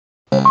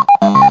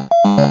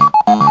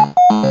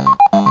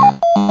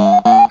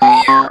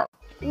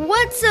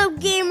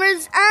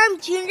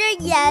Junior,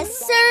 yes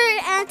sir,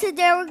 and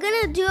today we're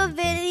gonna do a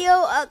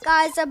video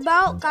guys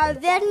about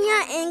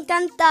Caverna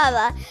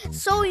Encantada.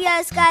 So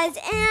yes guys,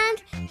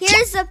 and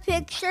here's a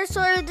picture.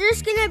 So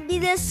there's gonna be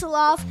this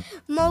sloth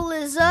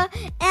Melissa,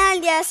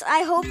 and yes,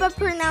 I hope I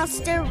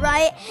pronounced it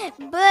right,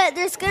 but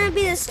there's gonna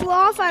be this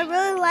sloth. I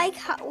really like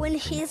when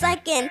she's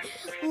like in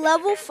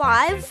level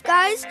 5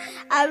 guys.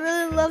 I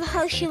really love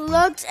how she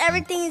looks.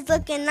 Everything is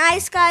looking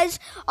nice guys.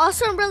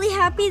 Also, I'm really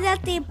happy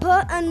that they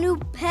put a new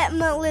pet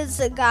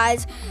Melissa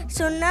guys.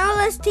 So now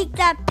let's take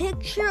that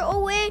picture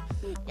away,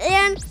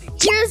 and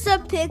here's a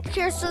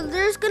picture. So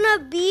there's gonna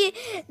be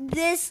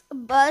this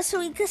bus,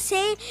 we could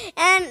say,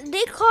 and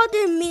they called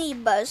it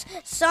Minibus,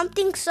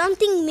 something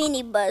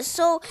Minibus.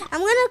 So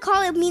I'm gonna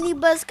call it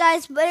Minibus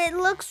guys, but it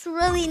looks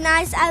really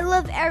nice. I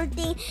love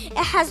everything. It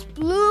has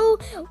blue,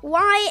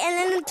 white, and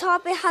then on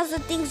top it has the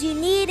things you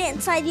need.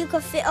 Inside you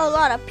could fit a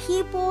lot of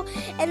people,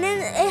 and then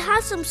it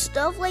has some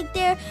stuff like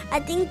there. I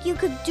think you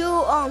could do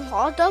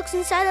hot dogs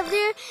inside of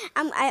there.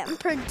 I'm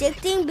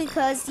predicting,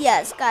 because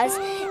yes guys,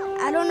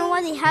 I don't know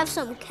why they have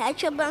some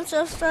ketchup and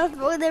stuff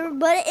over there,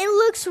 but it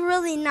looks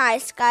really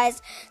nice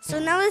guys. So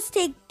now let's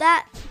take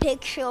that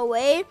picture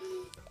away,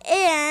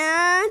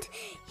 and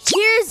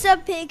here's a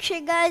picture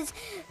guys.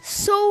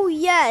 So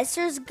yes,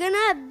 there's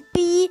gonna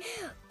be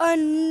a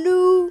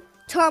new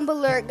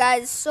tumbler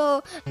guys.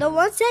 So the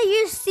ones that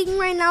you're seeing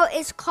right now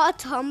is called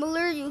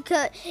tumbler. You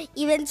could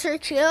even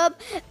search it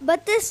up,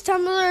 but this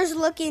tumbler is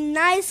looking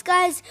nice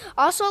guys.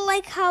 Also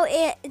like how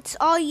it's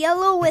all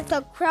yellow with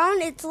a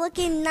crown. It's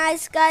looking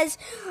nice guys.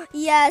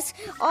 Yes,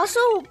 also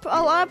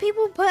a lot of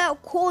people put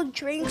out cold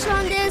drinks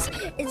on this.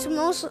 It's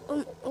most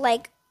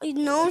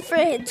known for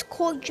its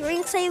cold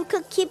drinks that you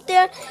could keep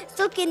there. It's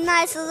looking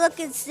nice, it's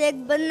looking sick.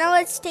 But now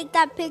let's take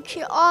that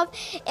picture off,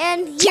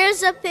 and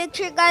here's a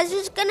picture guys.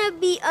 There's gonna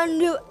be a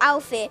new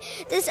outfit.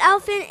 This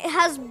outfit, it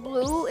has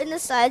blue in the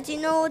sides,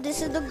 you know,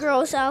 this is the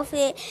girl's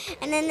outfit,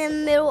 and then in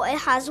the middle it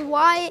has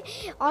white.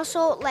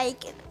 Also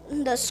like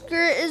the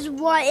skirt is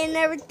white and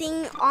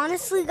everything.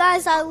 Honestly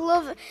guys, I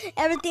love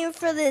everything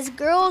for this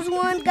girl's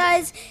one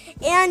guys.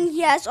 And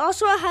yes,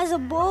 also it has a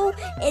bow.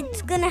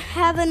 It's gonna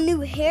have a new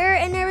hair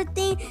and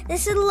everything.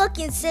 This is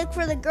looking sick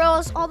for the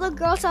girls. All the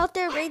girls out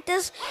there rate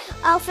this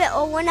outfit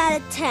a 1 out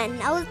of 10.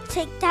 Now let's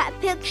take that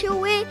picture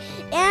away,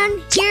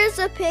 and here's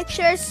a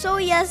picture. So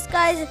yes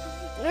guys,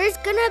 there's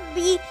gonna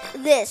be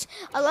this.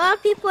 A lot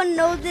of people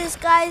know this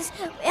guys,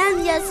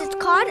 and yes, it's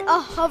called a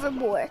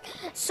hoverboard.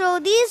 So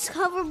these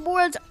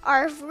hoverboards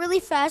are really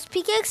fast.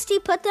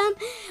 PKXD put them.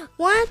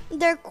 1,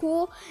 they're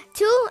cool.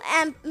 2,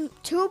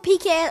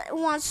 PK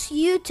wants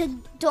you to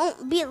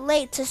don't be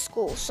late to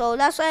school. So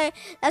that's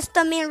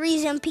the main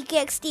reason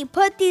PKXD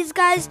put these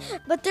guys.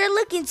 But they're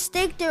looking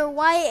sick. They're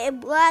white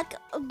and black.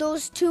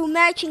 Those 2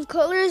 matching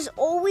colors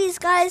always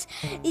guys.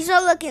 These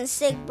are looking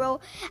sick,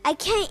 bro. I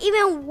can't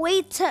even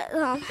wait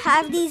to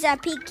have these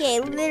at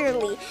PK,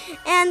 literally.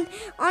 And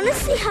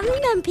honestly,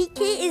 having them at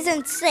PK is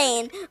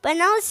insane. But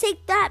now let's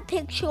take that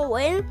picture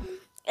away,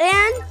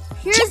 and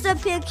here's the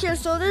picture.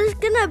 So there's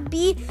gonna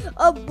be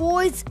a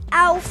boy's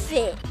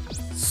outfit.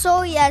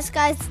 So yes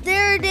guys,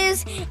 there it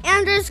is,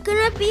 and there's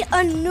gonna be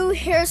a new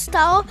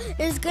hairstyle.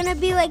 There's gonna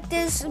be like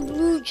this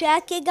blue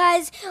jacket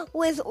guys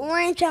with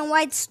orange and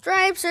white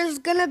stripes. There's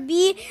gonna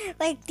be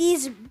like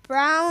these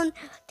brown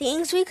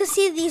things. We could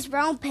see these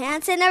brown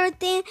pants and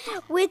everything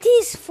with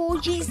these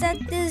Fuji's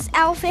that this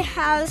outfit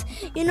has,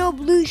 you know,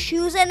 blue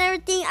shoes and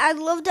everything. I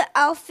love the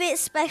outfit,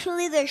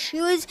 especially the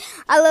shoes.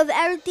 I love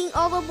everything.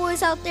 All the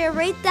boys out there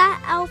rate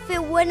that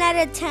outfit 1 out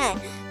of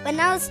 10. But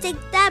now let's take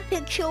that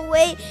picture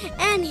away,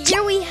 and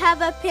here we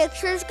have a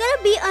picture. It's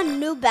gonna be a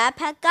new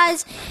backpack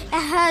guys. It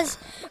has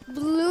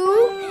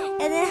blue,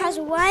 and it has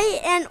white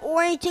and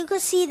orange. You can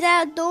see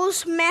that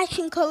those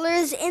matching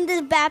colors in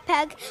this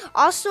backpack.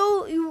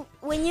 Also,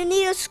 when you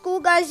need a school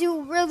guys,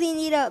 you really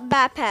need a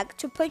backpack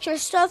to put your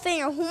stuff in,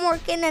 your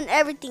homework in, and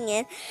everything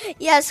in.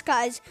 Yes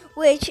guys,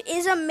 which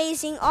is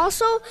amazing.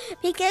 Also,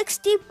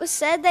 PKXD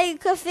said that you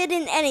could fit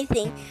in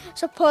anything,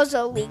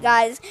 supposedly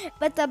guys.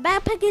 But the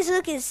backpack is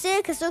looking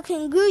sick, it's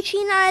looking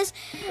Gucci nice.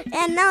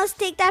 And now let's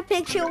take that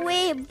picture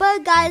away.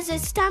 But guys,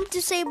 it's time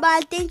to say bye.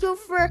 Thank you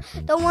for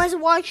the ones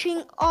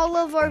watching all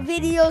of our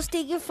videos.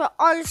 Thank you for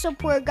all your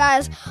support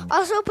guys.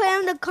 Also put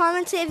in the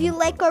comments if you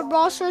like our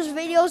Brawl Stars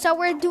videos that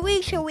we're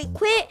doing. Should we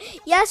quit?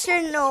 Yes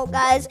or no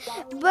guys?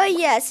 But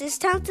yes, it's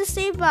time to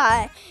say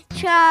bye.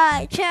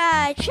 Cha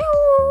cha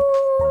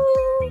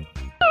choo.